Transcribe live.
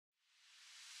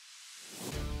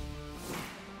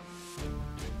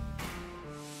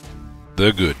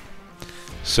The good.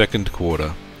 Second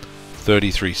quarter,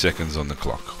 33 seconds on the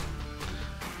clock.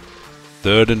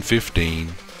 3rd and 15,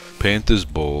 Panthers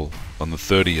ball on the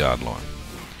 30-yard line.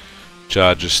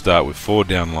 Chargers start with 4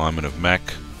 down linemen of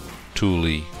Mack,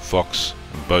 Tooley, Fox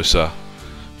and Bosa,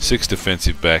 6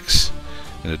 defensive backs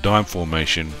in a dime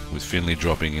formation with Finley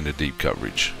dropping into deep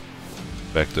coverage.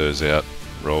 Back those out,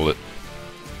 roll it.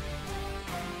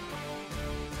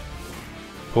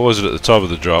 Pause it at the top of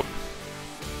the drop.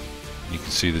 You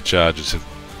can see the Chargers have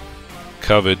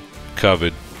covered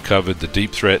the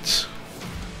deep threats.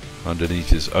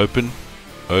 Underneath is open,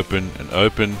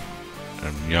 and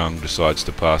Young decides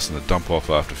to pass in the dump off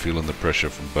after feeling the pressure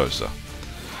from Bosa.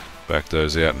 Back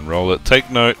those out and roll it.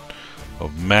 Take note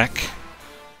of Mack,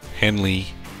 Henley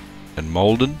and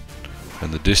Molden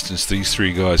and the distance these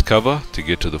 3 guys cover to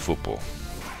get to the football.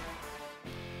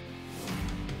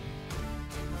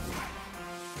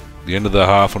 The end of the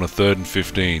half on a 3rd and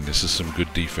 15. This is some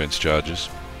good defense, Chargers.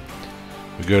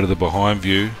 We go to the behind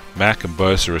view. Mack and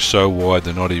Bosa are so wide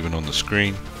they're not even on the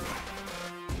screen.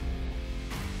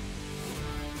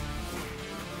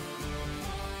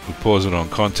 We pause it on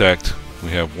contact.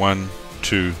 We have 1,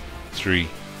 2, 3,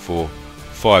 4,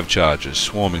 5 Chargers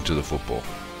swarming to the football.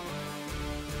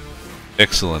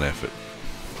 Excellent effort.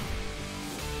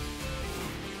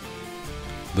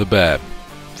 The Bab.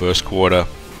 First quarter,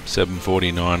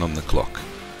 7:49 on the clock.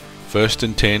 1st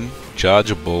and 10,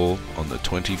 Charger ball on the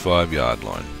 25-yard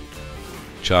line.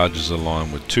 Chargers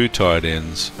align with 2 tight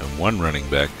ends and 1 running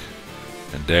back,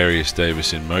 and Darius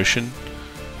Davis in motion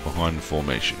behind the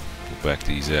formation. We'll back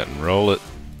these out and roll it.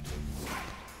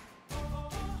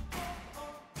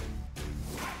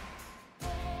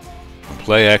 On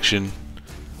play action,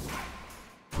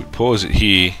 if we pause it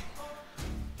here,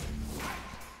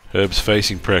 Herb's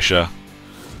facing pressure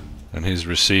and his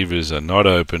receivers are not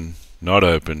open.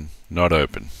 So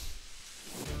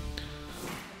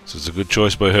it's a good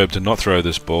choice by Herb to not throw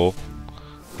this ball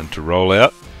and to roll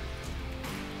out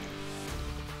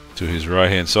to his right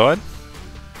hand side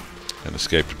and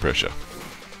escape the pressure.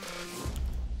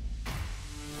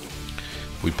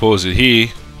 We pause it here.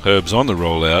 Herb's on the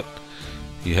rollout.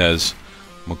 He has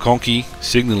McConkey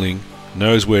signaling,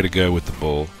 knows where to go with the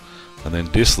ball, and then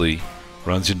Disley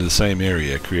runs into the same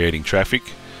area, creating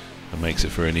traffic and makes it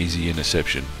for an easy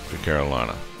interception for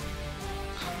Carolina.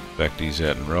 Back these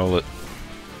out and roll it.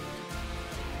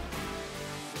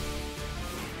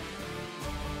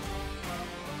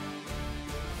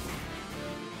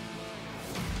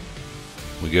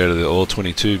 We go to the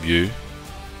all-22 view.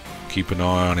 Keep an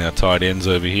eye on our tight ends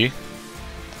over here.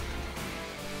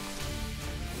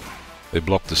 They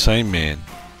block the same man.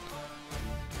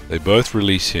 They both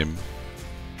release him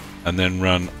and then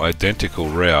run identical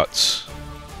routes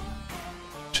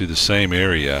to the same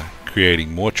area,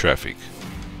 creating more traffic,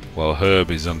 while Herb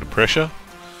is under pressure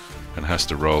and has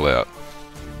to roll out.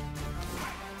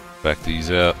 Back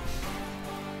these out.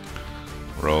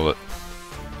 Roll it.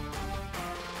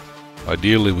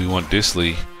 Ideally, we want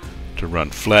Disley to run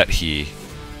flat here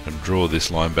and draw this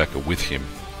linebacker with him,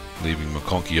 leaving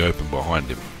McConkey open behind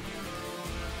him.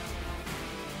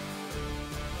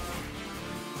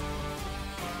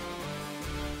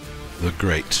 The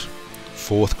great.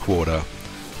 4th quarter,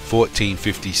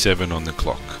 14:57 on the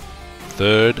clock.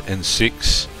 3rd and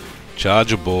 6,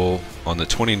 Charger ball on the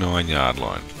 29-yard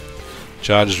line.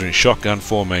 Chargers are in shotgun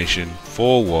formation,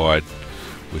 4 wide,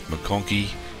 with McConkey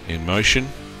in motion,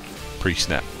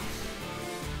 pre-snap.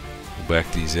 We'll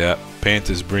back these out.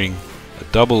 Panthers bring a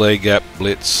double A-gap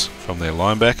blitz from their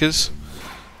linebackers.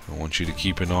 I want you to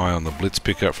keep an eye on the blitz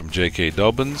pickup from J.K.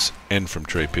 Dobbins and from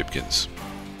Trey Pipkins.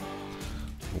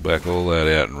 We'll back all that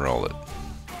out and roll it.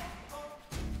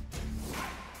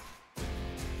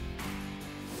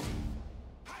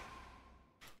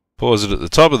 Pause it at the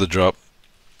top of the drop,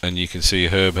 and you can see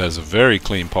Herb has a very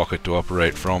clean pocket to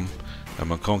operate from,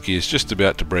 and McConkey is just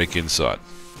about to break inside.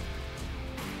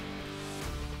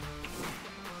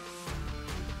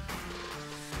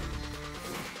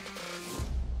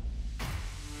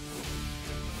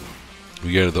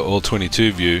 We go to the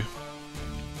all-22 view.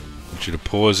 I want you to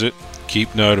pause it.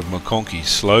 Keep note of McConkey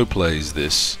slow plays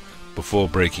this before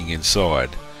breaking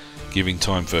inside, giving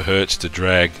time for Hurts to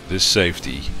drag this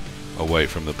safety away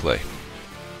from the play.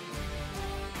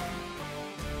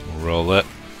 We'll roll that.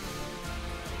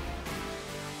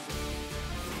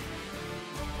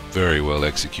 Very well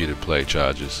executed play,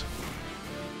 Chargers.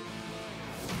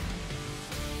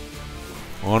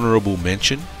 Honorable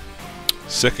mention,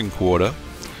 2nd quarter,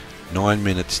 9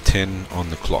 minutes 10 on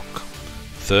the clock.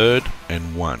 3rd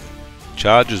and 1.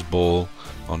 Chargers ball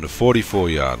on the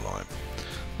 44-yard line.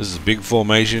 This is a big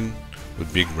formation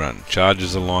with big run.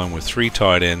 Chargers align with 3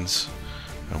 tight ends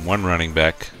and 1 running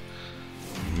back.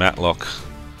 Matlock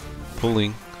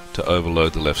pulling to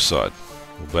overload the left side.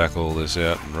 We'll back all this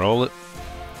out and roll it.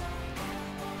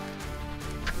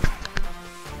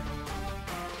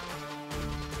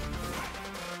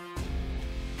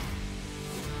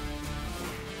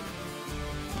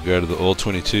 Go to the all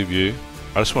 22 view.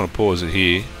 I just want to pause it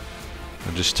here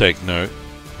and just take note.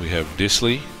 We have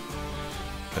Disley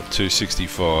at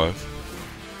 265.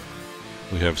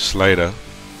 We have Slater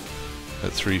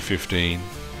at 315.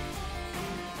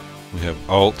 We have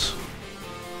Alt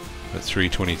at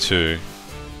 322.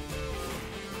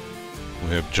 We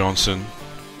have Johnson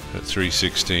at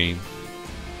 316.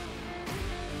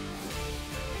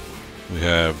 We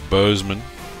have Bozeman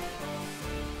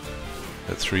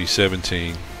at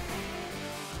 317.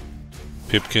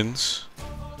 Pipkins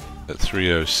at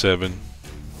 307.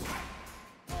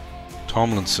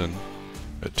 Tomlinson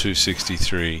at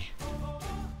 263.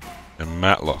 And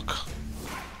Matlock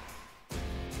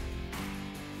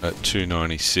at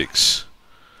 296,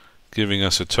 giving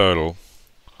us a total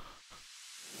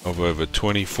of over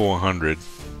 2,400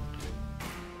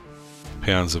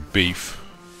 pounds of beef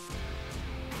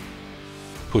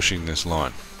pushing this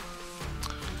line.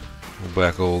 We'll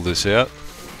back all this out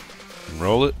and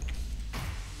roll it.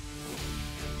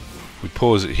 We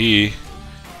pause it here.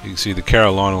 You can see the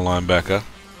Carolina linebacker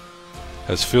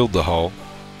has filled the hole.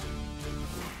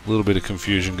 A little bit of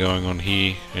confusion going on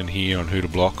here and here on who to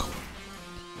block.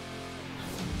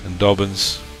 And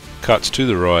Dobbins cuts to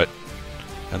the right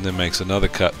and then makes another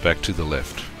cut back to the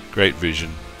left. Great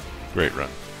vision, great run.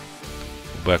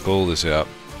 We'll back all this out